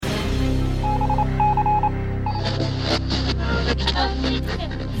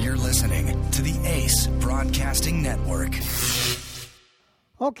Broadcasting Network.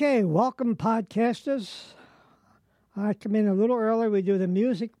 Okay, welcome, podcasters. I come in a little early. We do the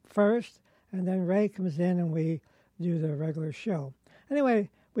music first, and then Ray comes in and we do the regular show.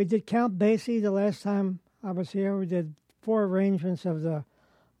 Anyway, we did Count Basie the last time I was here. We did 4 arrangements of the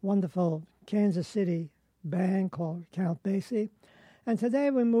wonderful Kansas City band called Count Basie. And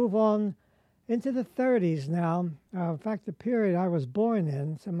today we move on into the 30s now. In fact, the period I was born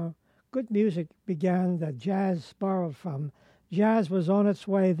in, some good music began that jazz borrowed from. Jazz was on its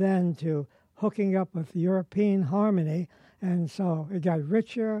way then to hooking up with European harmony, and so it got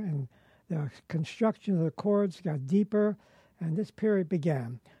richer, and the construction of the chords got deeper, and this period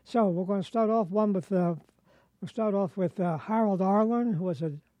began. So we're going to start off with Harold Arlen, who was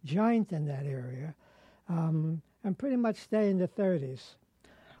a giant in that area, and pretty much stay in the 30s.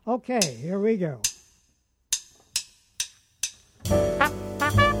 Okay, here we go.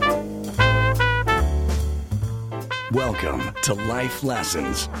 Welcome to Life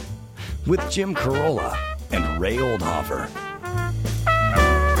Lessons with Jim Carolla and Ray Oldhofer.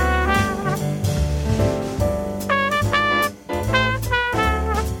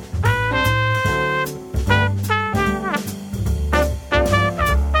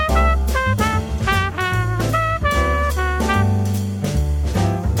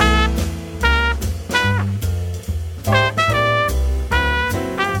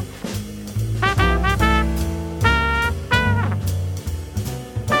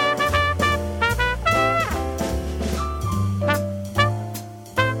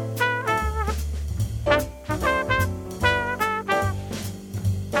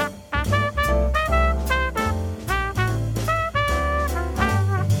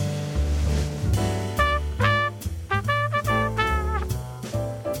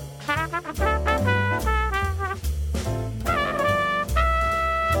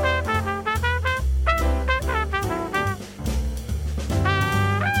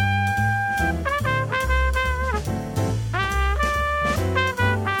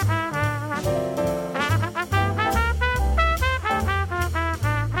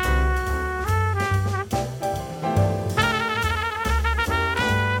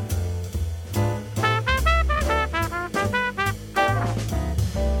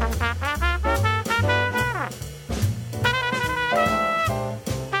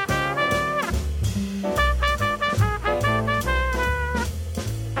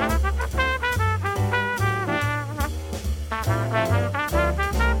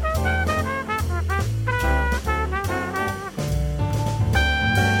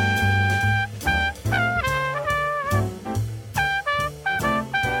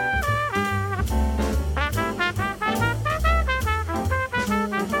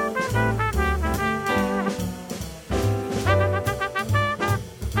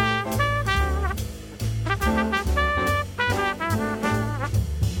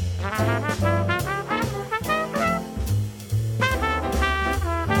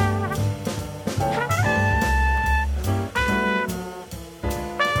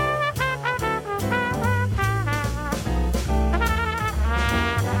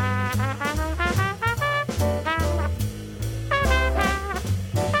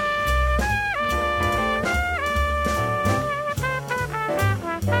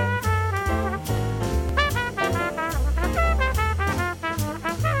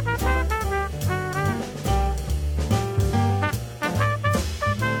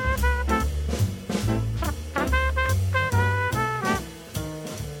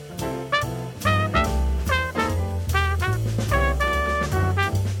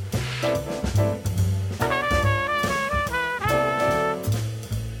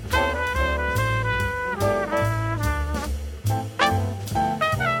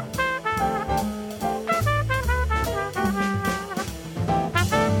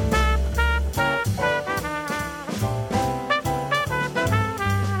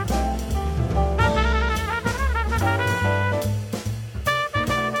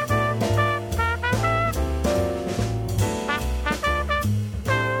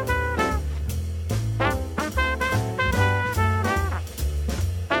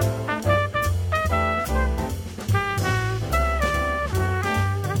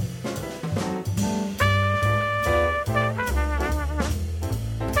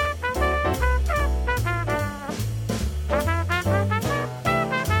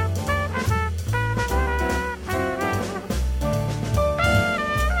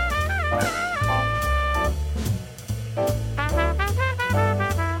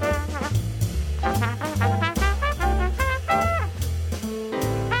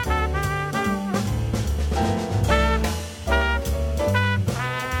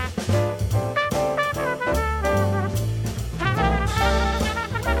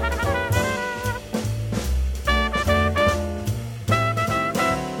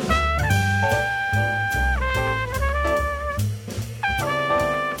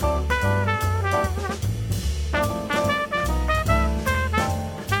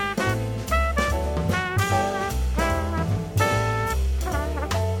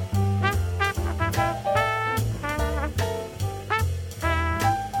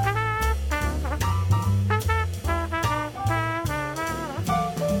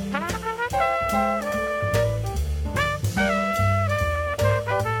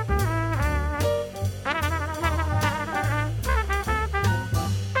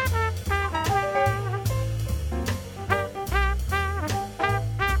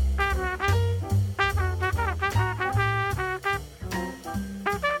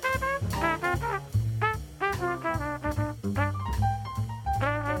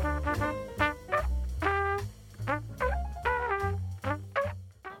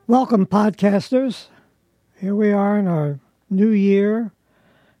 Welcome, podcasters. Here we are in our new year.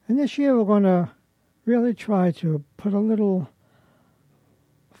 And this year we're going to really try to put a little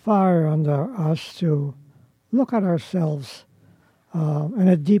fire under us to look at ourselves in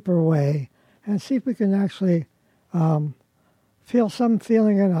a deeper way and see if we can actually feel some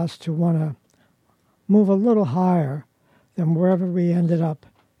feeling in us to want to move a little higher than wherever we ended up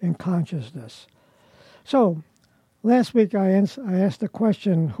in consciousness. So, last week I asked the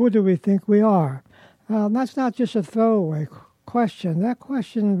question, who do we think we are? That's not just a throwaway question. That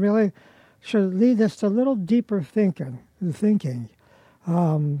question really should lead us to a little deeper thinking.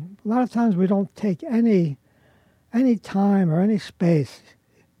 A lot of times we don't take any time or any space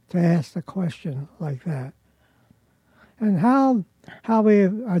to ask a question like that. And how we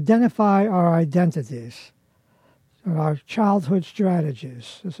identify our identities, our childhood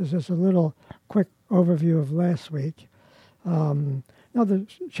strategies. This is just a little quick overview of last week. Now, the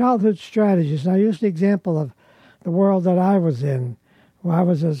childhood strategies, and I used the example of the world that I was in, where I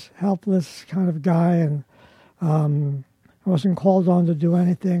was this helpless kind of guy, and I wasn't called on to do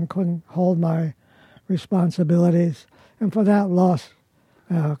anything, couldn't hold my responsibilities, and for that lost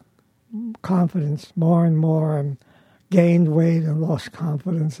confidence more and more, and gained weight and lost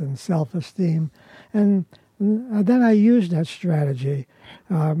confidence and self-esteem. And then I used that strategy.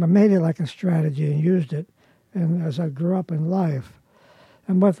 I made it like a strategy and used it and as I grew up in life.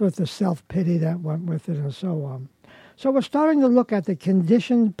 And with the self-pity that went with it and so on. So we're starting to look at the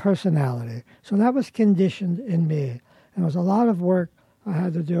conditioned personality. So that was conditioned in me. And there was a lot of work I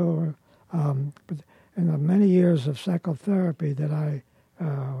had to do in the many years of psychotherapy that I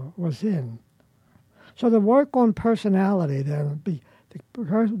was in. So the work on personality, then,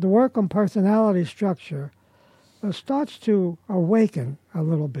 the work on personality structure starts to awaken a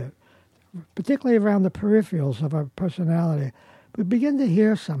little bit, particularly around the peripherals of our personality. We begin to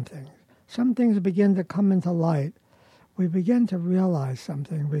hear something. Some things begin to come into light. We begin to realize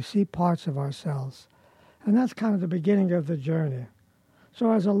something. We see parts of ourselves. And that's kind of the beginning of the journey.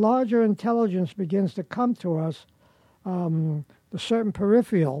 So as a larger intelligence begins to come to us, the certain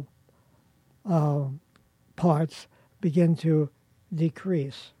peripheral parts begin to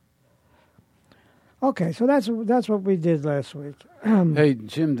decrease. Okay, so that's what we did last week. Hey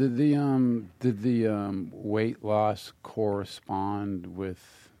Jim, did the weight loss correspond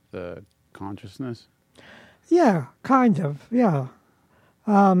with the consciousness? Yeah, kind of. Yeah.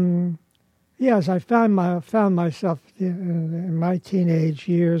 Yes, I found myself in my teenage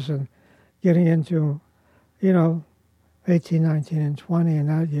years and getting into, 18, 19, and 20 in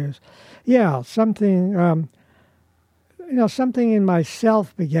that years. Yeah, something, something in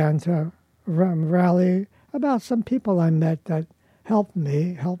myself began to rally about some people I met that helped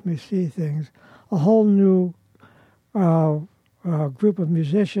me see things. A whole new group of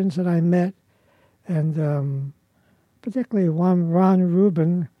musicians that I met, and particularly one, Ron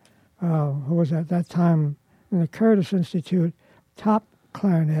Rubin, who was at that time in the Curtis Institute, top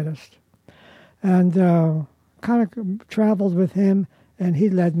clarinetist, and kind of traveled with him, and he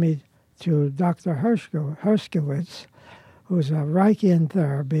led me to Dr. Herskowitz, who's a Reichian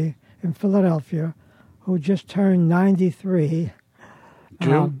therapy in Philadelphia, who just turned 93.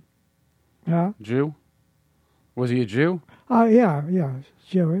 Jew? Yeah. Jew? Was he a Jew? Yeah,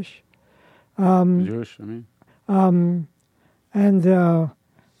 Jewish. Jewish, I mean. And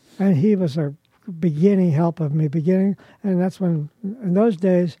he was a beginning help of me, and that's when, in those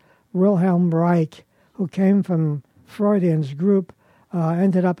days, Wilhelm Reich, who came from Freudian's group,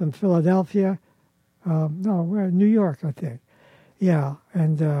 ended up in Philadelphia. New York, I think. Yeah,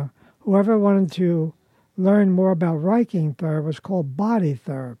 and whoever wanted to learn more about Reichian therapy was called body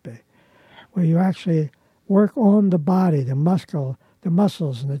therapy, where you actually work on the body, the muscles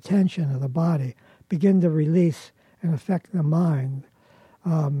and the tension of the body, begin to release and affect the mind.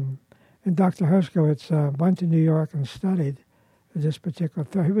 And Dr. Herskowitz went to New York and studied this particular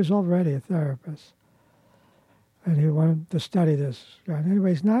therapy. He was already a therapist, and he wanted to study this. And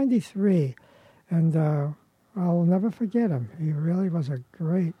anyway, he's 93, and I'll never forget him. He really was a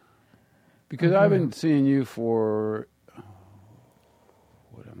great... Because I've been seeing you for,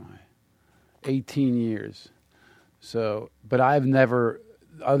 18 years. So, but I've never,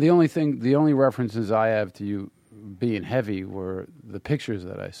 the only references I have to you being heavy were the pictures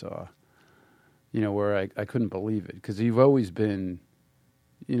that I saw, where I couldn't believe it. Because you've always been,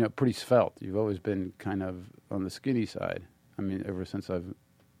 pretty svelte. You've always been kind of on the skinny side. I mean, ever since I've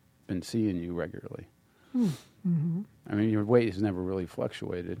been seeing you regularly. Mm-hmm. I mean, your weight has never really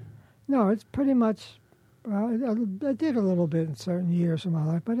fluctuated. No, it's pretty much, I did a little bit in certain years of my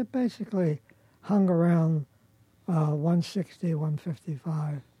life, but it basically hung around 160,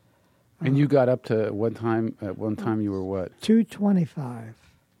 155. And you got up to one time, at one time you were what? 225.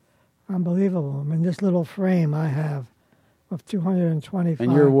 Unbelievable. I mean, this little frame I have of 225.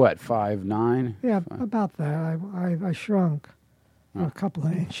 And you're what, 5'9"? Yeah, about that. I shrunk a couple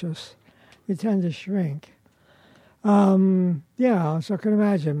of inches. You tend to shrink. Yeah, so I can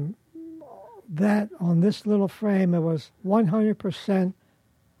imagine that on this little frame, it was 100%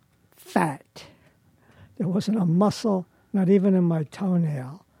 fat. There wasn't a muscle, not even in my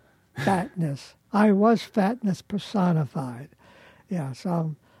toenail. Fatness. I was fatness personified. Yeah,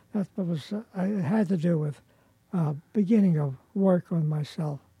 so that was, it had to do with beginning of work on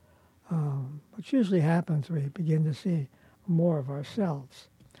myself, which usually happens when we begin to see more of ourselves.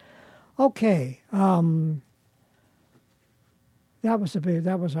 Okay, that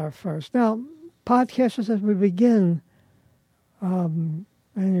was our first. Now, podcasters, as we begin, and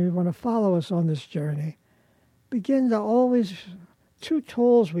you want to follow us on this journey, begin to always, two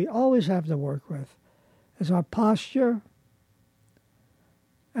tools we always have to work with is our posture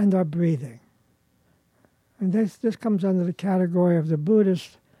and our breathing. And this comes under the category of the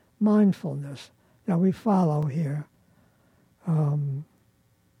Buddhist mindfulness that we follow here.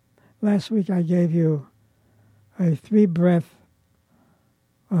 Last week I gave you a 3-breath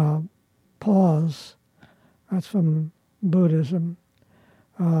pause. That's from Buddhism.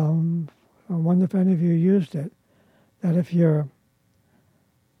 I wonder if any of you used it. That if you're,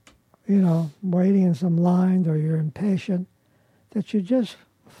 waiting in some line or you're impatient, that you just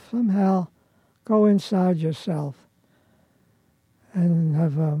somehow go inside yourself and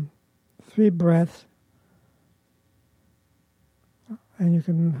have 3 breaths. And you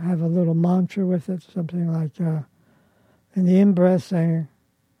can have a little mantra with it, something like, in the in-breath saying,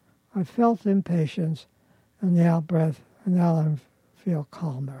 I felt impatience, and the out-breath, and now I feel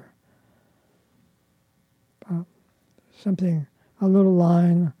calmer. Something, a little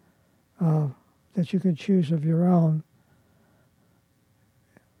line that you can choose of your own.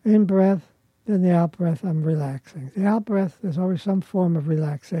 In-breath, then the out-breath, I'm relaxing. The out-breath, there's always some form of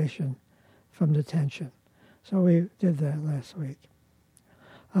relaxation from the tension. So we did that last week.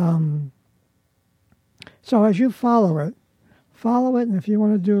 So as you follow it, and if you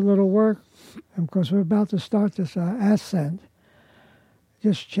want to do a little work, and of course we're about to start this ascent,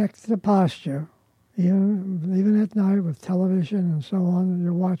 just check the posture, even at night with television and so on that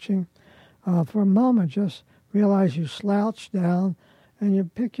you're watching. For a moment, just realize you slouch down and you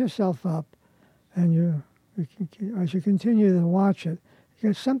pick yourself up, and as you continue to watch it,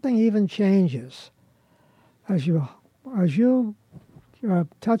 because something even changes as you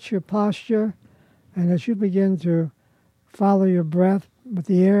touch your posture, and as you begin to follow your breath with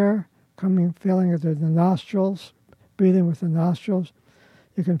the air feeling it through the nostrils, breathing with the nostrils,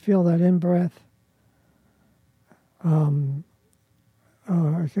 you can feel that in-breath. Even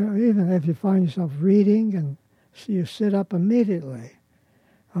if you find yourself reading and you sit up immediately,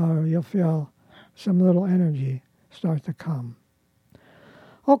 you'll feel some little energy start to come.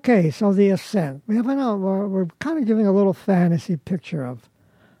 Okay, so the ascent. We're kind of giving a little fantasy picture of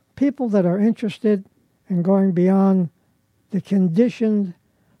people that are interested in going beyond the conditioned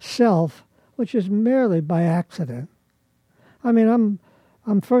self, which is merely by accident. I mean,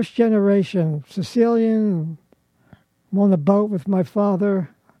 I'm first generation Sicilian. I'm on the boat with my father.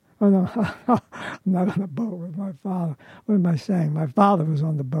 Oh no, I'm not on the boat with my father. What am I saying? My father was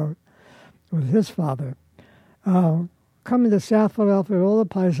on the boat with his father. Coming to South Philadelphia with all the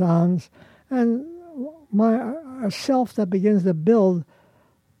paisans, and a self that begins to build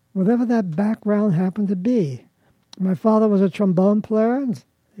whatever that background happened to be. My father was a trombone player, and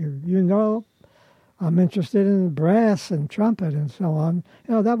I'm interested in brass and trumpet and so on.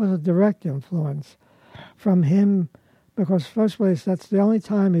 That was a direct influence from him, because first place, that's the only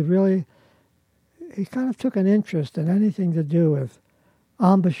time he kind of took an interest in anything to do with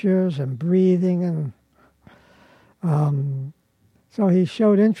embouchures and breathing, and so he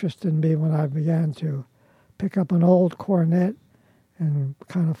showed interest in me when I began to pick up an old cornet and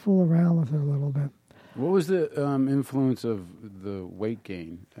kind of fool around with it a little bit. What was the influence of the weight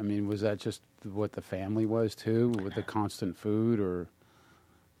gain? I mean, was that just what the family was too, with the constant food or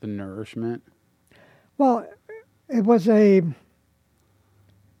the nourishment? Well, it was a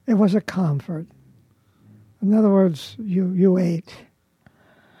comfort. In other words, you ate.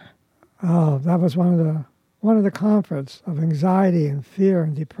 That was one of the comforts of anxiety and fear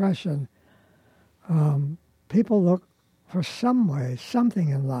and depression. People look for something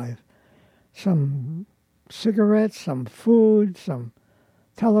in life. Some cigarettes, some food, some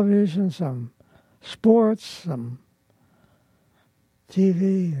television, some sports, some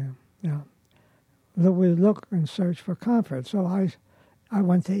TV. That we look and search for comfort. So I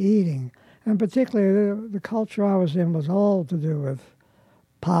went to eating. And particularly the culture I was in was all to do with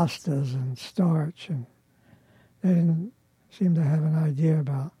pastas and starch, and they didn't seem to have an idea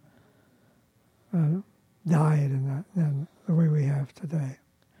about diet and the way we have today.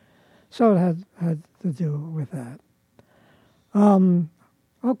 So it had to do with that.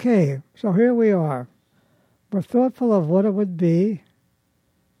 Okay, so here we are. We're thoughtful of what it would be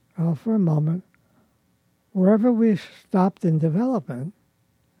for a moment. Wherever we stopped in development,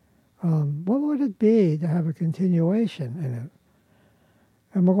 what would it be to have a continuation in it?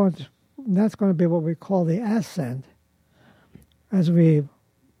 And that's going to be what we call the ascent. As we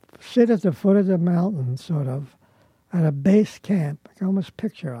sit at the foot of the mountain, sort of, at a base camp, you can almost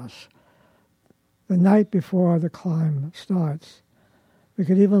picture us, the night before the climb starts. We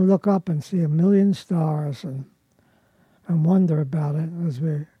could even look up and see a million stars and wonder about it as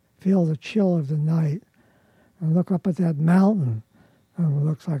we feel the chill of the night and look up at that mountain, and it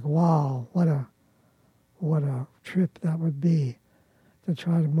looks like, wow, what a trip that would be to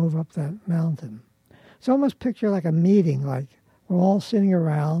try to move up that mountain. So almost picture like a meeting, like we're all sitting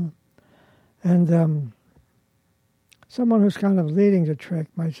around, and someone who's kind of leading the trick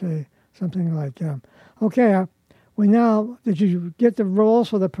might say something like, okay, did you get the rules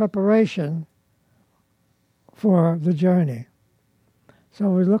for the preparation for the journey? So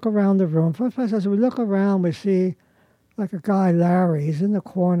we look around the room. First, as we look around, we see like a guy, Larry. He's in the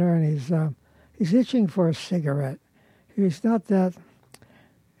corner, and he's itching for a cigarette. He's not that...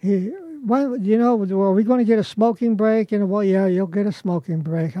 are we going to get a smoking break? And well, yeah, you'll get a smoking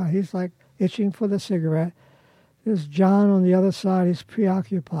break. He's like itching for the cigarette. There's John on the other side. He's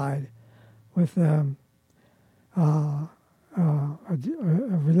preoccupied with a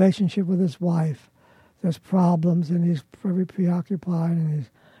relationship with his wife. There's problems, and he's very preoccupied, and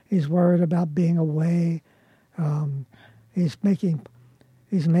he's worried about being away. He's making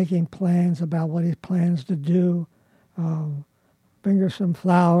plans about what he plans to do. Bring her some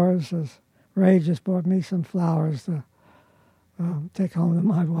flowers. As Ray just bought me some flowers to take home to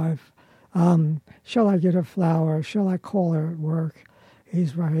my wife. Shall I get her flowers? Shall I call her at work?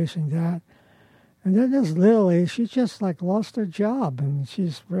 He's racing that. And then there's Lily. She just like lost her job, and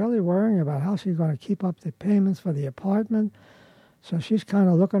she's really worrying about how she's going to keep up the payments for the apartment. So she's kind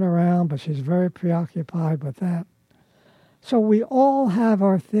of looking around, but she's very preoccupied with that. So we all have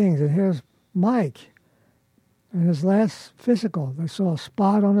our things. And here's Mike. In his last physical, they saw a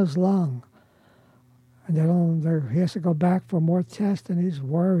spot on his lung. And he has to go back for more tests, and he's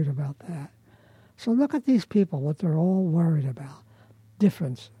worried about that. So look at these people, what they're all worried about.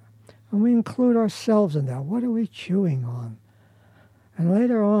 Difference. And we include ourselves in that. What are we chewing on? And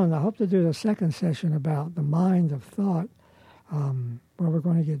later on, I hope to do the second session about the mind of thought, where we're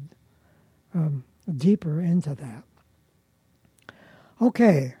going to get deeper into that.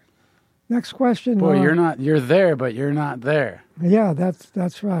 Okay, next question. Boy, you're there, but you're not there. Yeah,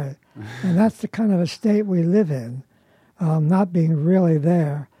 that's right. And that's the kind of a state we live in, not being really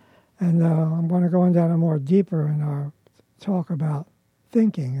there. And I'm going to go into that more deeper in our talk about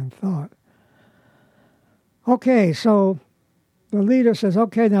thinking and thought. Okay, so the leader says,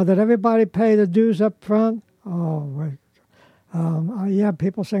 okay, now did everybody pay the dues up front? Oh, wait. Yeah,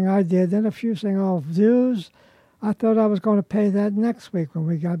 people saying I did. Then a few saying, oh, dues? I thought I was going to pay that next week when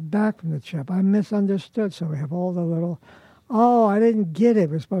we got back from the trip. I misunderstood. So we have all the little, oh, I didn't get it.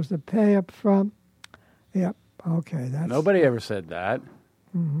 We're supposed to pay up front. Yep, okay. Nobody ever said that.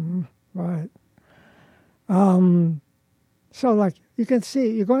 Mm-hmm, right. So, like, you can see,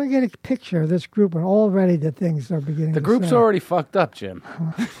 you're going to get a picture of this group, and already the things are beginning to The group's say. already fucked up, Jim.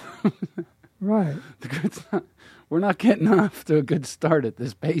 Right. We're not getting off to a good start at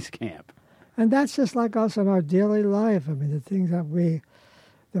this base camp. And that's just like us in our daily life. I mean, the things that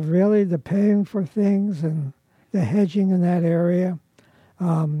the paying for things and the hedging in that area.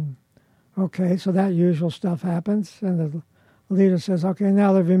 Okay, so that usual stuff happens. And the leader says, okay,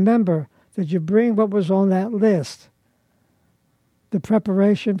 now remember, did you bring what was on that list? The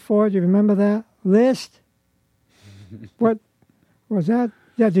preparation for it, you remember that list? What was that?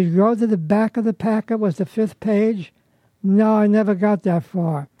 Yeah, did you go to the back of the packet? Was the 5th page? No, I never got that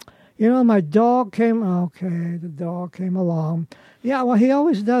far. You know, my dog came, okay, the dog came along. Yeah, well, he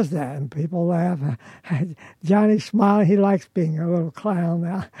always does that, and people laugh. Johnny's smiling. He likes being a little clown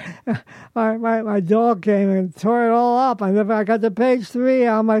now. My dog came and tore it all up. I got to page 3.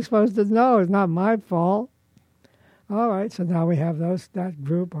 How am I supposed to know? It's not my fault. All right, so now we have that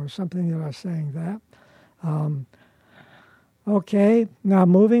group or something that are saying that. Okay, now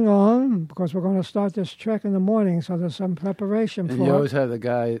moving on, because we're going to start this trek in the morning, so there's some preparation for it. And you always have the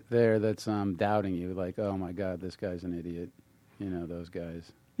guy there that's doubting you, like, oh my God, this guy's an idiot. You know those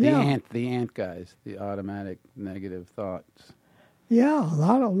guys. Yeah. The ant guys, the automatic negative thoughts. Yeah, a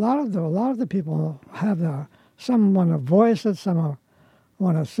lot of the people have some want to voice it, some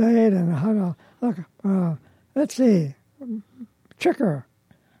want to say it, and how to look. Let's see, trick,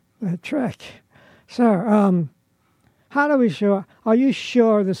 sir. How do we show? Are you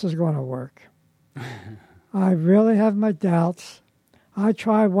sure this is going to work? I really have my doubts. I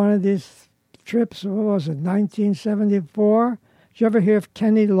tried one of these trips. What was it? 1974. Did you ever hear of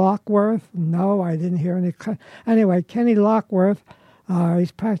Kenny Lockworth? No, I didn't hear any. Anyway, Kenny Lockworth.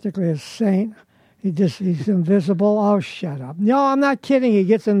 He's practically a saint. He's invisible. Oh, shut up. No, I'm not kidding. He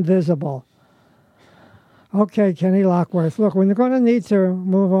gets invisible. Okay, Kenny Lockworth. Look, we're going to need to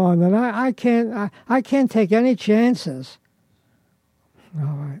move on, and I can't take any chances.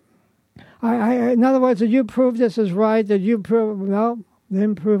 All right. In other words, did you prove this is right? Did you prove? No,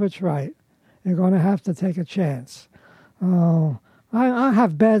 didn't prove it's right. You're going to have to take a chance. Oh. I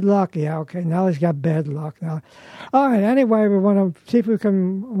have bad luck. Yeah, okay, now he's got bad luck now. All right, anyway, we want to see if we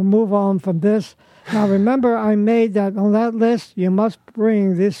can move on from this. Now, remember, I made that on that list, you must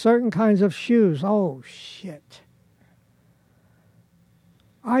bring these certain kinds of shoes. Oh, shit.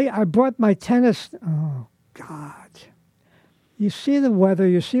 I brought my tennis. Oh, God. You see the weather.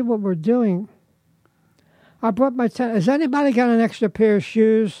 You see what we're doing. I brought my tennis. Has anybody got an extra pair of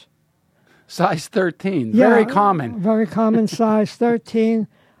shoes? Size 13, very common. Very common size, 13.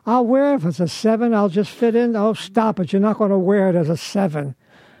 I'll wear it. If it's a 7, I'll just fit in. Oh, stop it. You're not going to wear it as a 7.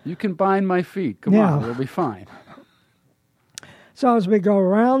 You can bind my feet. Come on, we'll be fine. So as we go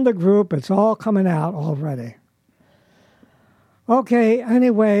around the group, it's all coming out already. Okay,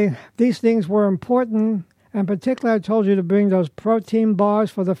 anyway, these things were important. And particularly, I told you to bring those protein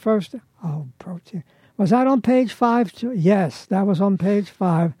bars for the first. Oh, protein. Was that on page 5 too? Yes, that was on page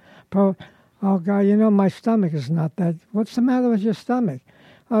 5. Oh, God, you know, my stomach is not that. What's the matter with your stomach?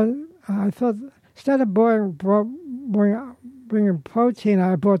 I thought instead of bringing protein,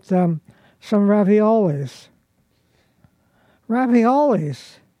 I bought some raviolis.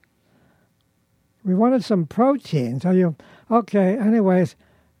 Raviolis. We wanted some protein. So okay, anyways,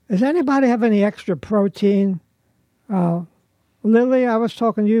 does anybody have any extra protein? Lily, I was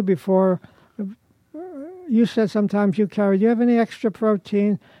talking to you before. You said sometimes you carry. Do you have any extra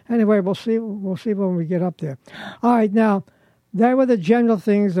protein? Anyway, we'll see when we get up there. All right, now, there were the general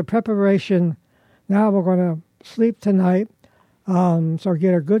things, the preparation. Now we're going to sleep tonight, so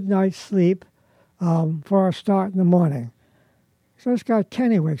get a good night's sleep for our start in the morning. So this guy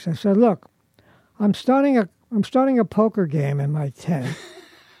Kenny wakes up. I said, look, I'm starting a poker game in my tent.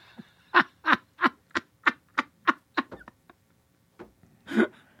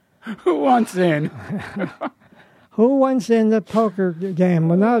 Who wants in? Who wants in the poker game?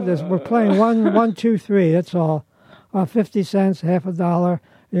 Well, now we're playing 1, 2, 3. That's all. 50 cents, half a dollar.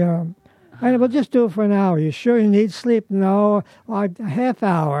 Yeah, and we'll just do it for an hour. You sure you need sleep? No, a half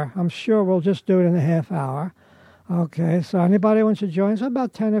hour. I'm sure we'll just do it in a half hour. Okay, so anybody wants to join? So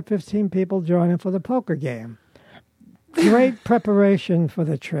about 10 or 15 people joining for the poker game. Great preparation for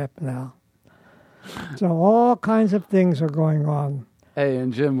the trip now. So all kinds of things are going on. Hey,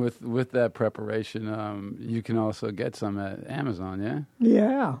 and Jim, with that preparation, you can also get some at Amazon, yeah?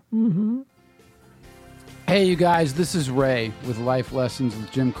 Yeah. Mm-hmm. Hey, you guys, this is Ray with Life Lessons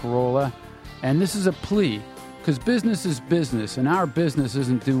with Jim Carolla, and this is a plea, because business is business, and our business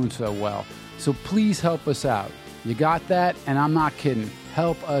isn't doing so well. So please help us out. You got that? And I'm not kidding.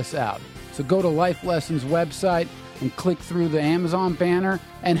 Help us out. So go to Life Lessons website and click through the Amazon banner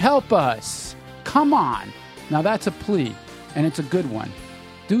and help us. Come on. Now, that's a plea. And it's a good one.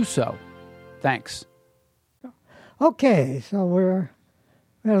 Do so. Thanks. Okay, so we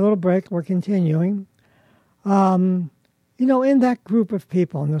had a little break. We're continuing. In that group of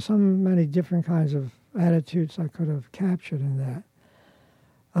people, and there's so many different kinds of attitudes I could have captured in that.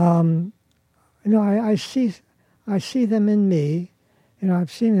 I see them in me.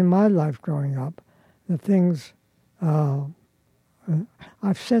 I've seen in my life growing up the things. I've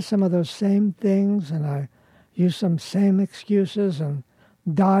said some of those same things, and I use some same excuses and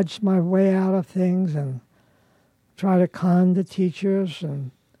dodge my way out of things and try to con the teachers and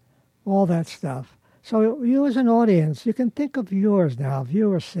all that stuff. So you as an audience, you can think of yours now, if you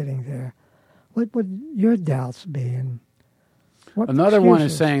were sitting there. What would your doubts be? And what Another excuses? one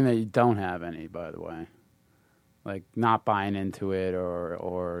is saying that you don't have any, by the way. Like not buying into it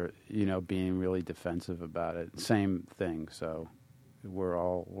or being really defensive about it. Same thing. So we're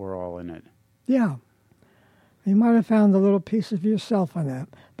all in it. Yeah. You might have found a little piece of yourself on that.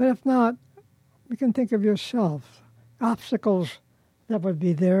 But if not, you can think of yourself. Obstacles that would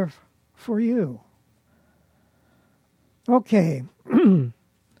be there for you. Okay.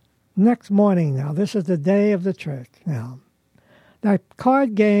 Next morning now. This is the day of the trick now. That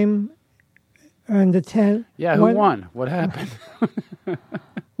card game and the tent. Yeah, who won? What happened?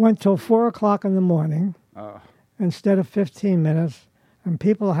 Went till 4 o'clock in the morning instead of 15 minutes, and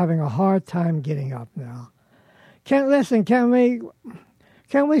people are having a hard time getting up now. Can we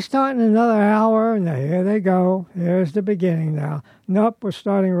start in another hour? No, here they go. Here's the beginning now. Nope, we're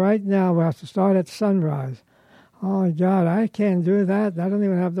starting right now. We have to start at sunrise. Oh, God, I can't do that. I don't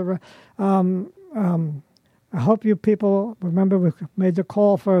even have the... I hope you people remember we made the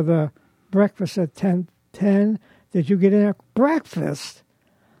call for the breakfast at 10:10. Did you get in at breakfast?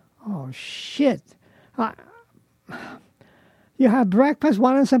 Oh, shit. You have breakfast?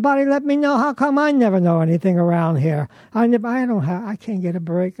 Why don't somebody let me know? How come I never know anything around here? I can't get a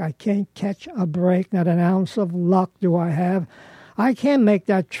break. I can't catch a break. Not an ounce of luck do I have. I can't make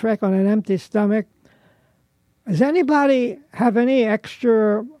that trek on an empty stomach. Does anybody have any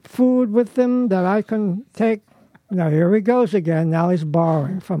extra food with them that I can take? Now, here he goes again. Now he's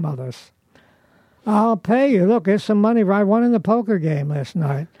borrowing from others. I'll pay you. Look, here's some money. I won in the poker game last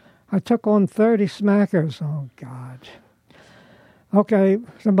night. I took on 30 smackers. Oh, God. Okay,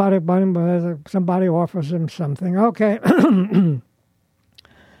 somebody offers him something. Okay.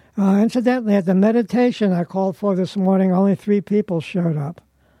 Incidentally, at the meditation I called for this morning, only 3 people showed up.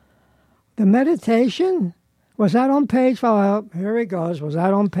 The meditation? Was that on page 5? Here he goes. Was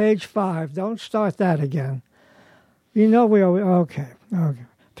that on page 5? Don't start that again. You know we are... Okay.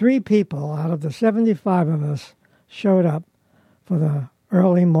 3 people out of the 75 of us showed up for the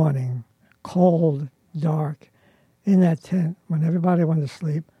early morning, cold, dark, in that tent when everybody went to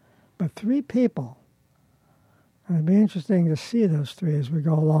sleep. But 3 people. And it'd be interesting to see those 3 as we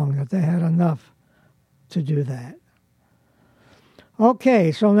go along, that they had enough to do that.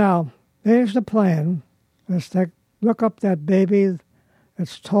 Okay, so now, there's the plan. Let's look up that baby.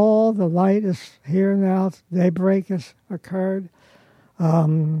 It's tall. The light is here now. Daybreak has occurred.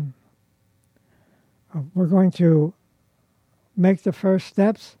 We're going to make the first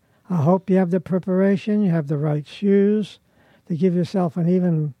steps. I hope you have the preparation. You have the right shoes to give yourself an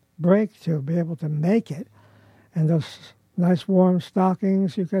even break to be able to make it. And those nice warm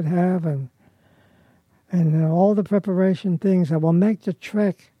stockings you could have, and all the preparation things that will make the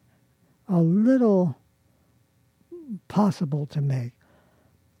trek a little possible to make.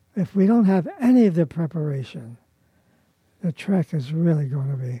 If we don't have any of the preparation, the trek is really going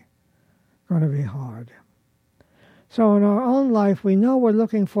to be hard. So in our own life, we know we're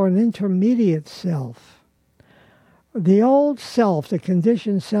looking for an intermediate self. The old self, the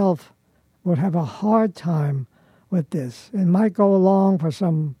conditioned self, would have a hard time with this. It might go along for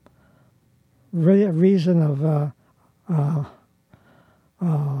some reason of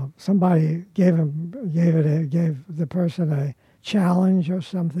somebody gave the person a challenge or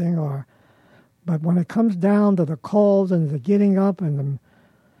something, but when it comes down to the cold and the getting up and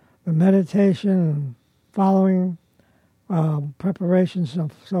the meditation and following preparations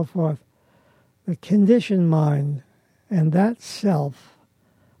and so forth, the conditioned mind and that self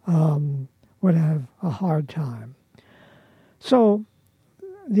would have a hard time. So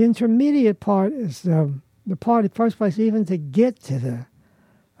the intermediate part is the part, in the first place, even to get to the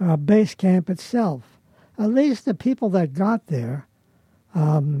base camp itself. At least the people that got there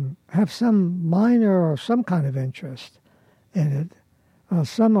have some minor or some kind of interest in it.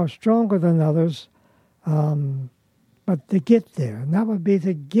 Some are stronger than others, but to get there. And that would be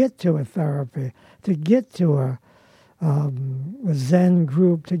to get to a therapy, to get to a Zen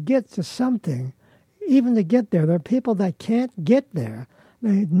group, to get to something, even to get there. There are people that can't get there.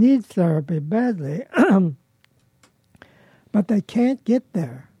 They need therapy badly, but they can't get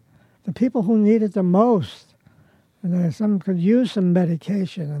there. The people who need it the most, and some could use some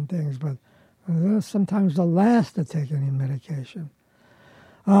medication and things, but they're sometimes the last to take any medication.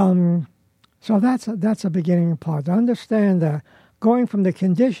 So that's a beginning part. To understand that going from the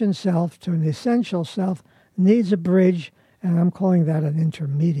conditioned self to an essential self needs a bridge, and I'm calling that an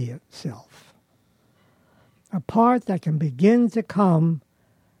intermediate self. A part that can begin to come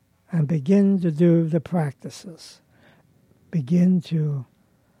and begin to do the practices. Begin to,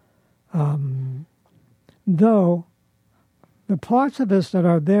 though the parts of us that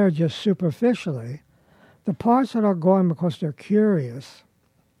are there just superficially, the parts that are going because they're curious,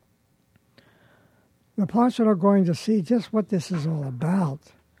 the parts that are going to see just what this is all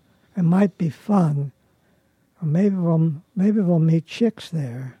about, it might be fun. Or maybe we'll meet chicks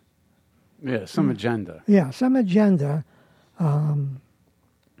there. Yeah, some agenda. Yeah, some agenda. They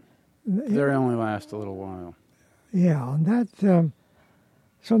only last a little while. Yeah, and that.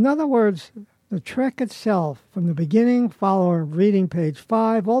 So in other words, the trek itself, from the beginning, following reading page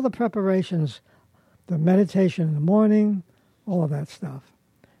 5, all the preparations, the meditation in the morning, all of that stuff.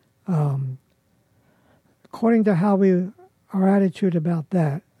 According to our attitude about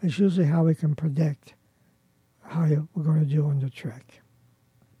that is usually how we can predict how we're going to do on the trek.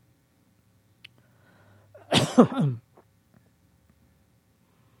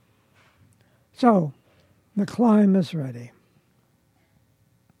 So, the climb is ready.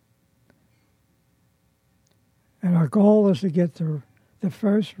 And our goal is to get to the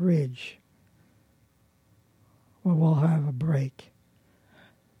first ridge where we'll have a break.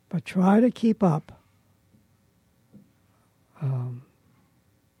 But try to keep up.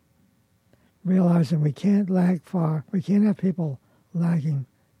 Realizing we can't lag far. We can't have people lagging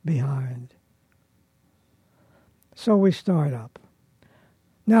behind. So we start up.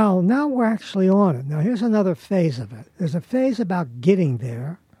 Now we're actually on it. Now here's another phase of it. There's a phase about getting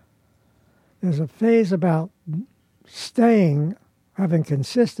there. There's a phase about staying, having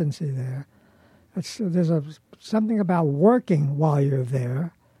consistency there. There's something about working while you're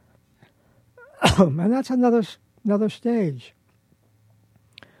there. And that's another stage.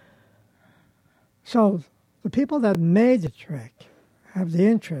 So the people that made the trek have the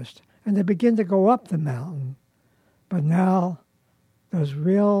interest, and they begin to go up the mountain. But now those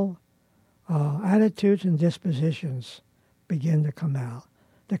real attitudes and dispositions begin to come out.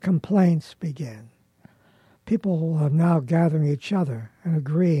 The complaints begin. People are now gathering each other and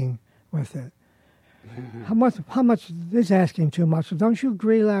agreeing with it. How much is asking too much? Don't you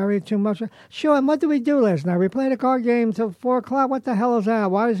agree, Larry, too much? Sure, and what did we do last night? We played a card game till 4 o'clock. What the hell is that?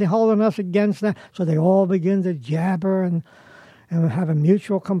 Why is he holding us against that? So they all begin to jabber and have a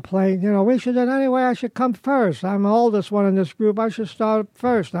mutual complaint. We should, anyway, I should come first. I'm the oldest one in this group. I should start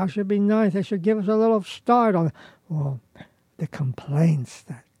first. I should be ninth. They should give us a little start on it. Well, the complaints,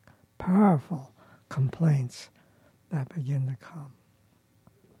 that powerful complaints that begin to come.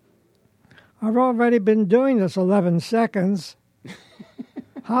 I've already been doing this 11 seconds.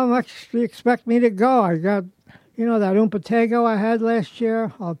 How much do you expect me to go? I got, that Umpatego I had last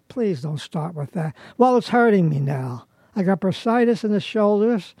year. Oh, please don't start with that. Well, it's hurting me now. I got bursitis in the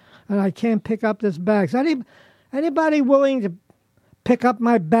shoulders, and I can't pick up this bag. Is anybody willing to pick up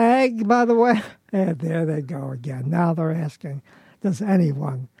my bag, by the way? And there they go again. Now they're asking, does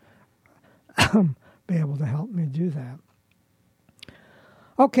anyone be able to help me do that?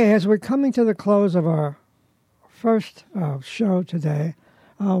 Okay, as we're coming to the close of our first show today,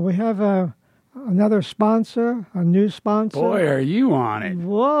 we have another sponsor, a new sponsor. Boy, are you on it.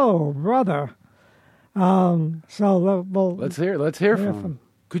 Whoa, brother. So let's hear from him.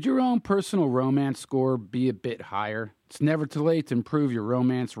 Could your own personal romance score be a bit higher? It's never too late to improve your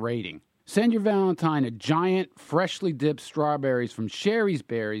romance rating. Send your Valentine a giant, freshly dipped strawberries from Sherry's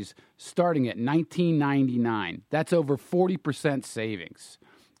Berries, starting at $19.99. That's over 40% savings.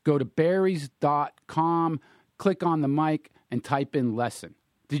 Go to berries.com, click on the mic, and type in lesson.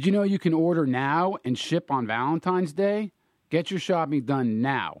 Did you know you can order now and ship on Valentine's Day? Get your shopping done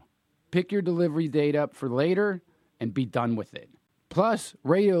now. Pick your delivery date up for later and be done with it. Plus,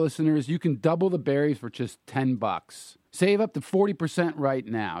 radio listeners, you can double the berries for just $10. Save up to 40% right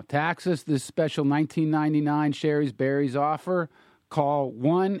now. To access this special $19.99 Sherry's Berries offer, call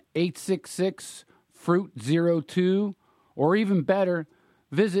 1-866-FRUIT02, or even better,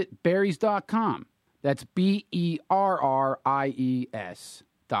 visit berries.com. That's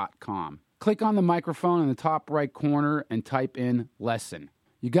BERRIES.com. Click on the microphone in the top right corner and type in lesson.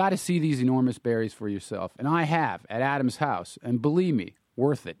 You got to see these enormous berries for yourself, and I have at Adam's house, and believe me,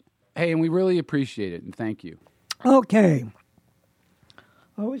 worth it. Hey, and we really appreciate it, and thank you. Okay.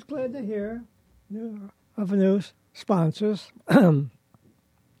 Always glad to hear of new sponsors.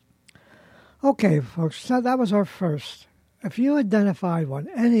 Okay, folks, so that was our first. If you identified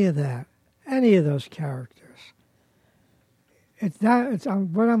any of those characters,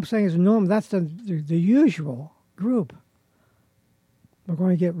 what I'm saying is normal. That's the usual group. We're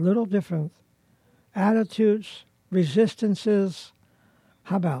going to get little different attitudes, resistances.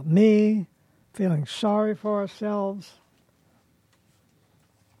 How about me? Feeling sorry for ourselves.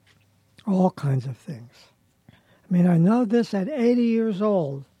 All kinds of things. I mean, I know this at 80 years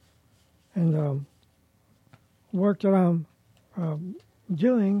old, and worked around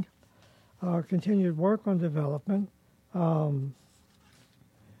doing continued work on development.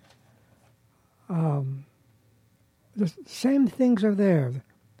 The same things are there.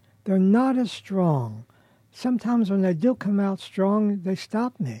 They're not as strong. Sometimes when they do come out strong, they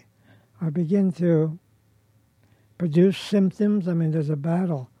stop me. I begin to produce symptoms. I mean, there's a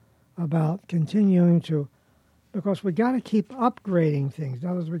battle about continuing to, because we got to keep upgrading things. In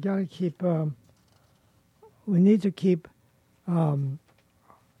other words, we got to keep we need to keep,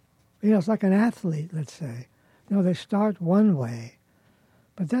 it's like an athlete, let's say. They start one way,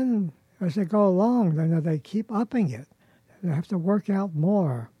 but then as they go along, they keep upping it. They have to work out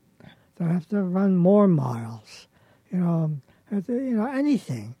more. They have to run more miles.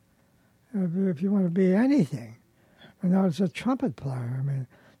 Anything. If you want to be anything. It's a trumpet player. I mean,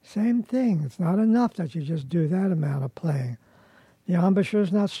 same thing. It's not enough that you just do that amount of playing. The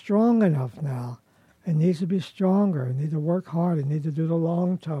embouchure's not strong enough now. It needs to be stronger. You need to work hard. You need to do the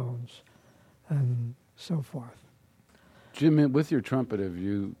long tones and so forth. Jim, with your trumpet,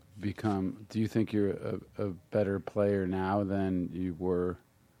 do you think you're a better player now than you were,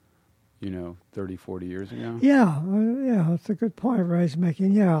 30, 40 years ago? Yeah, it's a good point Ray's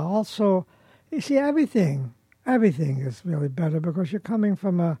making. Yeah, also, you see, everything is really better because you're coming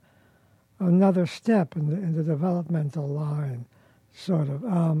from another step in the developmental line, sort of.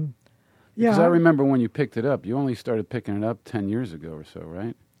 Because I remember when you picked it up, you only started picking it up 10 years ago or so,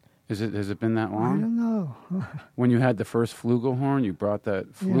 right? Has it been that long? I don't know. When you had the first flugelhorn, you brought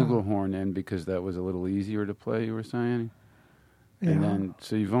that flugelhorn in because that was a little easier to play, you were saying? And then,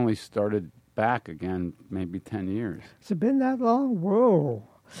 so you've only started back again maybe 10 years. Has it been that long? Whoa.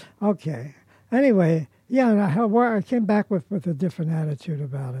 Okay. Anyway, and I came back with a different attitude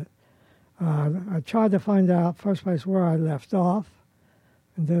about it. I tried to find out, first place, where I left off,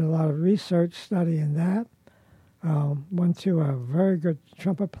 and did a lot of research studying that. Went to a very good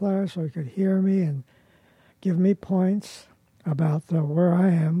trumpet player so he could hear me and give me points about where I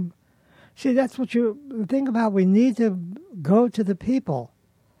am. See, that's the thing about, we need to go to the people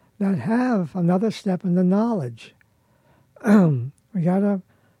that have another step in the knowledge. We got to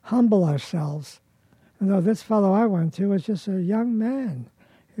humble ourselves. This fellow I went to was just a young man.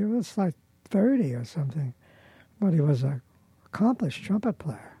 He was like 30 or something, but he was an accomplished trumpet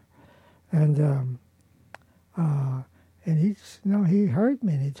player. And he heard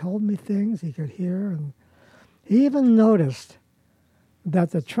me and he told me things he could hear. And he even noticed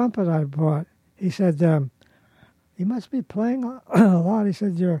that the trumpet I brought, he said, you must be playing a lot. He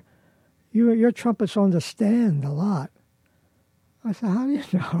said, your trumpet's on the stand a lot. I said, how do you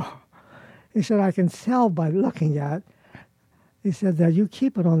know? He said, I can tell by looking at. He said that you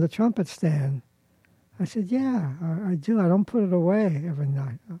keep it on the trumpet stand. I said, yeah, I do. I don't put it away every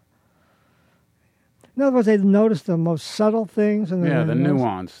night. In other words, they notice the most subtle things. And the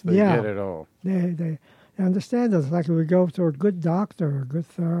nuance. They get it all. They understand this. Like if we go to a good doctor or a good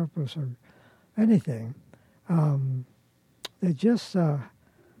therapist or anything, they just,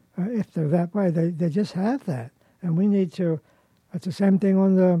 if they're that way, they just have that. And we need to, it's the same thing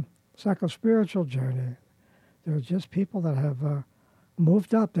on the psycho-spiritual journey. There are just people that have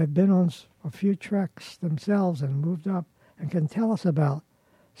moved up. They've been on a few treks themselves and moved up and can tell us about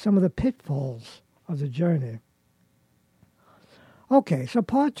some of the pitfalls of the journey. Okay, so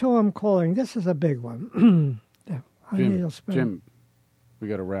part 2 I'm calling, this is a big one. Jim, we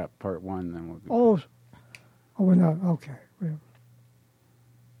got to wrap part 1, then we'll go. We're not, okay.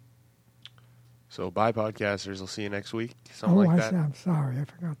 So bye, podcasters. We'll see you next week. Something like that. I'm sorry, I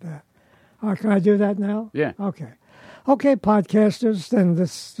forgot that. Can I do that now? Yeah. Okay, podcasters, then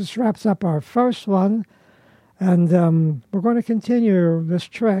this wraps up our first one, and we're going to continue this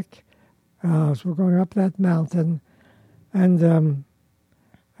trek. So we're going up that mountain, and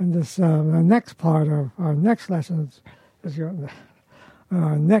this the next part of our next lesson is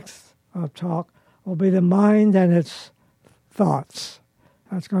our next talk will be the mind and its thoughts.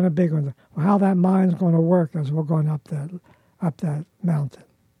 That's going to be how that mind's going to work as we're going up that mountain.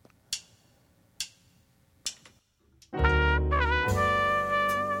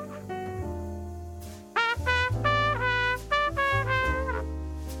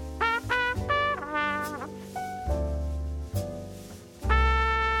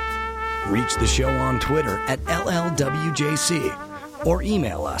 Reach the show on Twitter at LLWJC or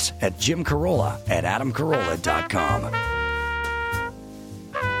email us at jimcarolla@adamcarolla.com.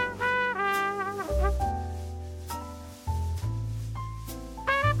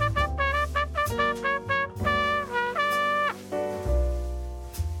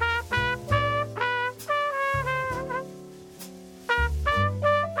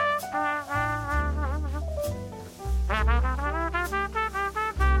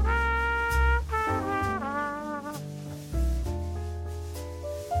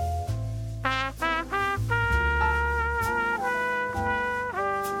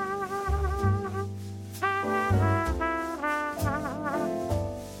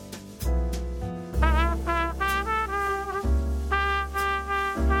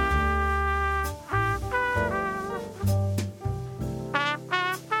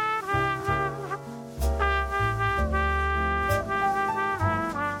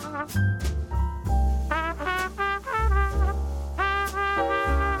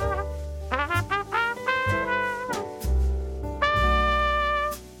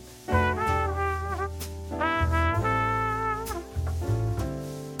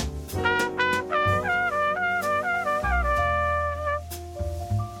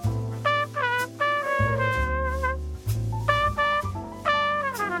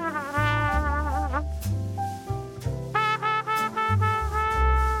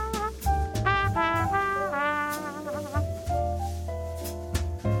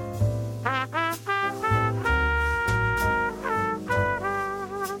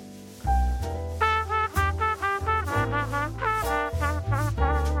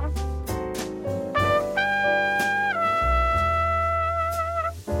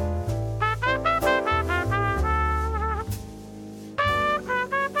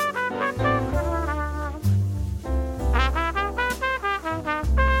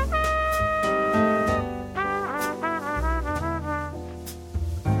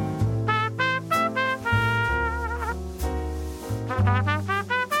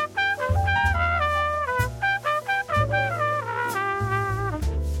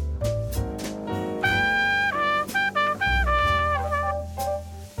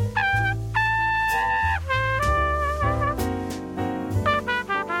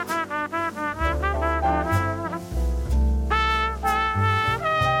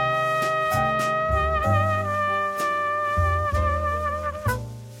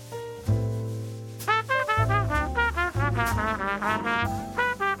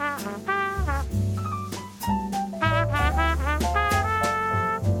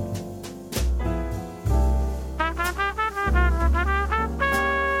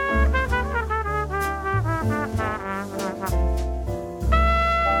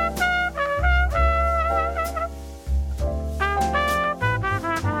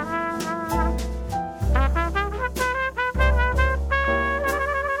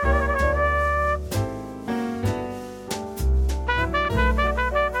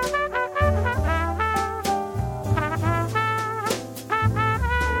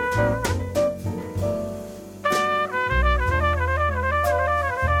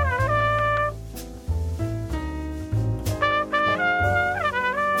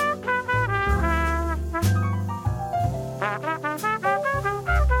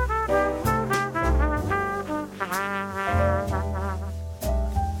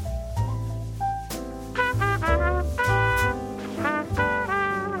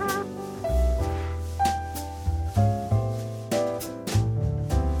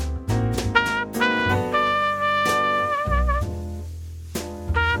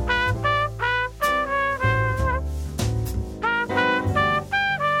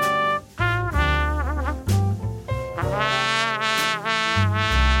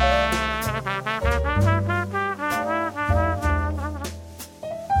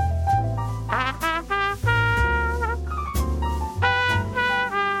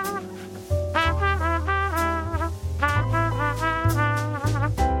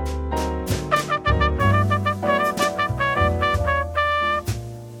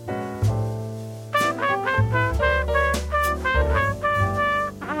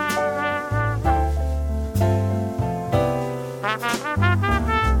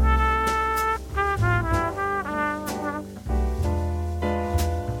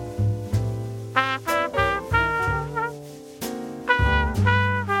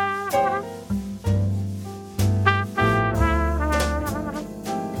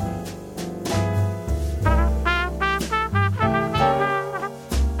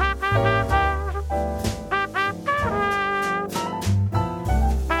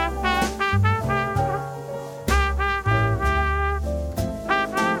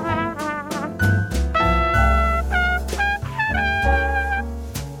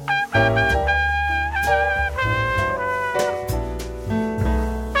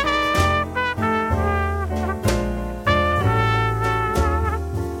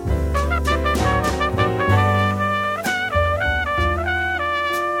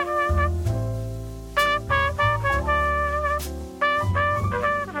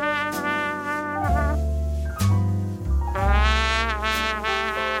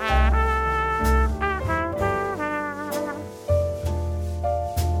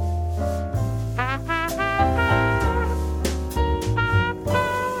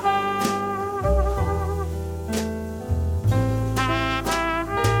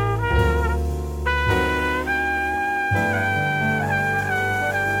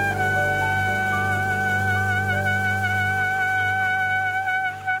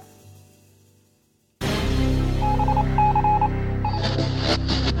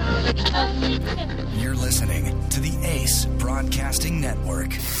 listening to the Ace Broadcasting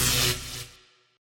Network.